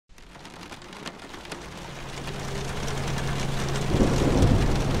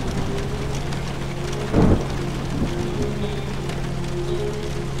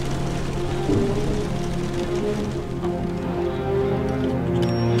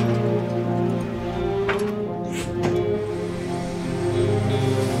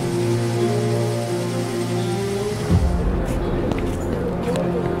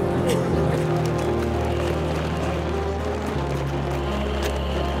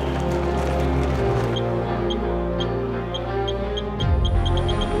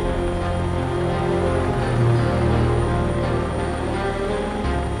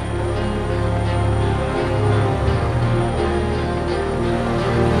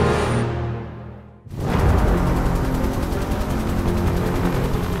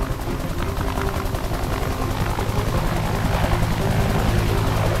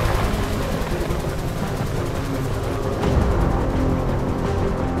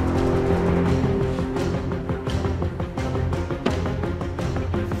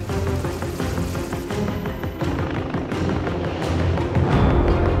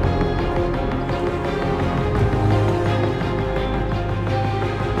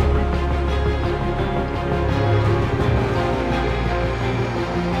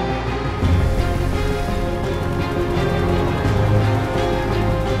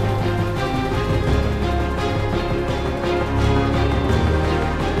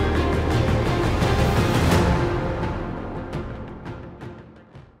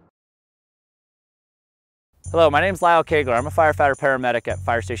Hello, my name is Lyle Kegler. I'm a firefighter paramedic at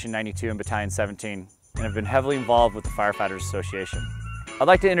Fire Station 92 in Battalion 17 and have been heavily involved with the Firefighters Association. I'd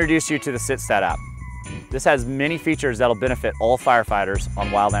like to introduce you to the SitStat app. This has many features that will benefit all firefighters on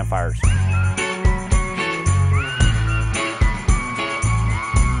wildland fires.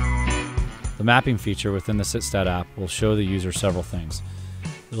 The mapping feature within the SitStat app will show the user several things.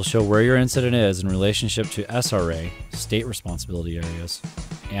 It'll show where your incident is in relationship to SRA, state responsibility areas,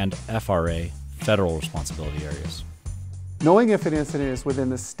 and FRA, federal responsibility areas. Knowing if an incident is within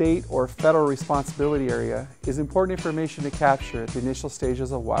the state or federal responsibility area is important information to capture at the initial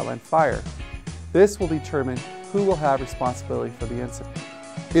stages of wildland fire. This will determine who will have responsibility for the incident.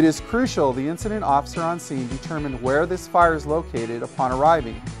 It is crucial the incident officer on scene determine where this fire is located upon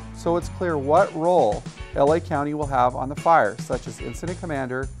arriving, so it's clear what role LA County will have on the fire, such as incident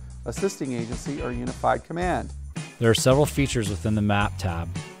commander, assisting agency, or unified command. There are several features within the map tab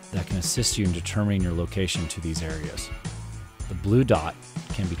that can assist you in determining your location to these areas. The blue dot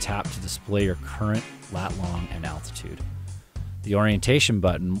can be tapped to display your current lat long and altitude. The orientation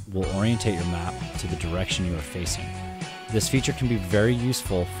button will orientate your map to the direction you are facing. This feature can be very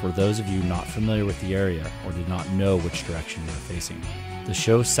useful for those of you not familiar with the area or do not know which direction you are facing. The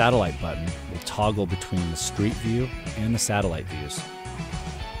Show Satellite button will toggle between the street view and the satellite views.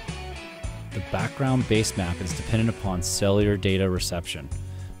 The background base map is dependent upon cellular data reception.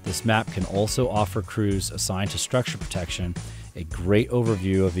 This map can also offer crews assigned to structure protection a great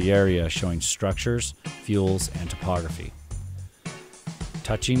overview of the area showing structures, fuels, and topography.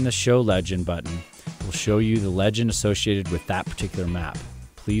 Touching the Show Legend button will show you the legend associated with that particular map.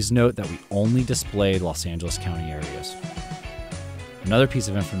 Please note that we only display Los Angeles County areas. Another piece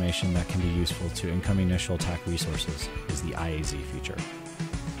of information that can be useful to incoming initial attack resources is the IAZ feature.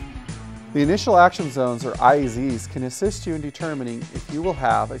 The initial action zones, or IAZs, can assist you in determining if you will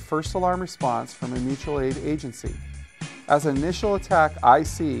have a first alarm response from a mutual aid agency. As an initial attack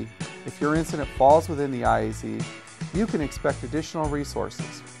IC, if your incident falls within the IAZ, you can expect additional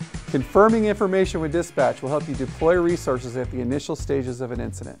resources. Confirming information with dispatch will help you deploy resources at the initial stages of an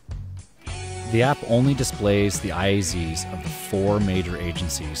incident. The app only displays the IAZs of the 4 major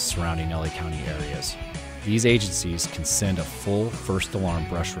agencies surrounding LA County areas. These agencies can send a full first alarm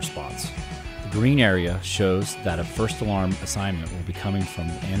brush response. The green area shows that a first alarm assignment will be coming from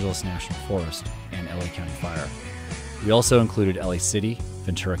Angeles National Forest and LA County Fire. We also included LA City,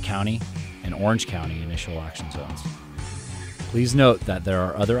 Ventura County, and Orange County initial action zones. Please note that there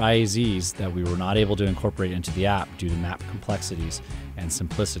are other IAZs that we were not able to incorporate into the app due to map complexities and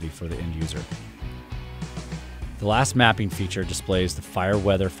simplicity for the end user. The last mapping feature displays the fire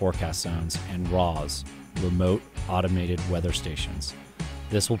weather forecast zones and RAWs, remote automated weather stations.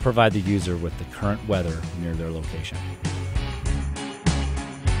 This will provide the user with the current weather near their location.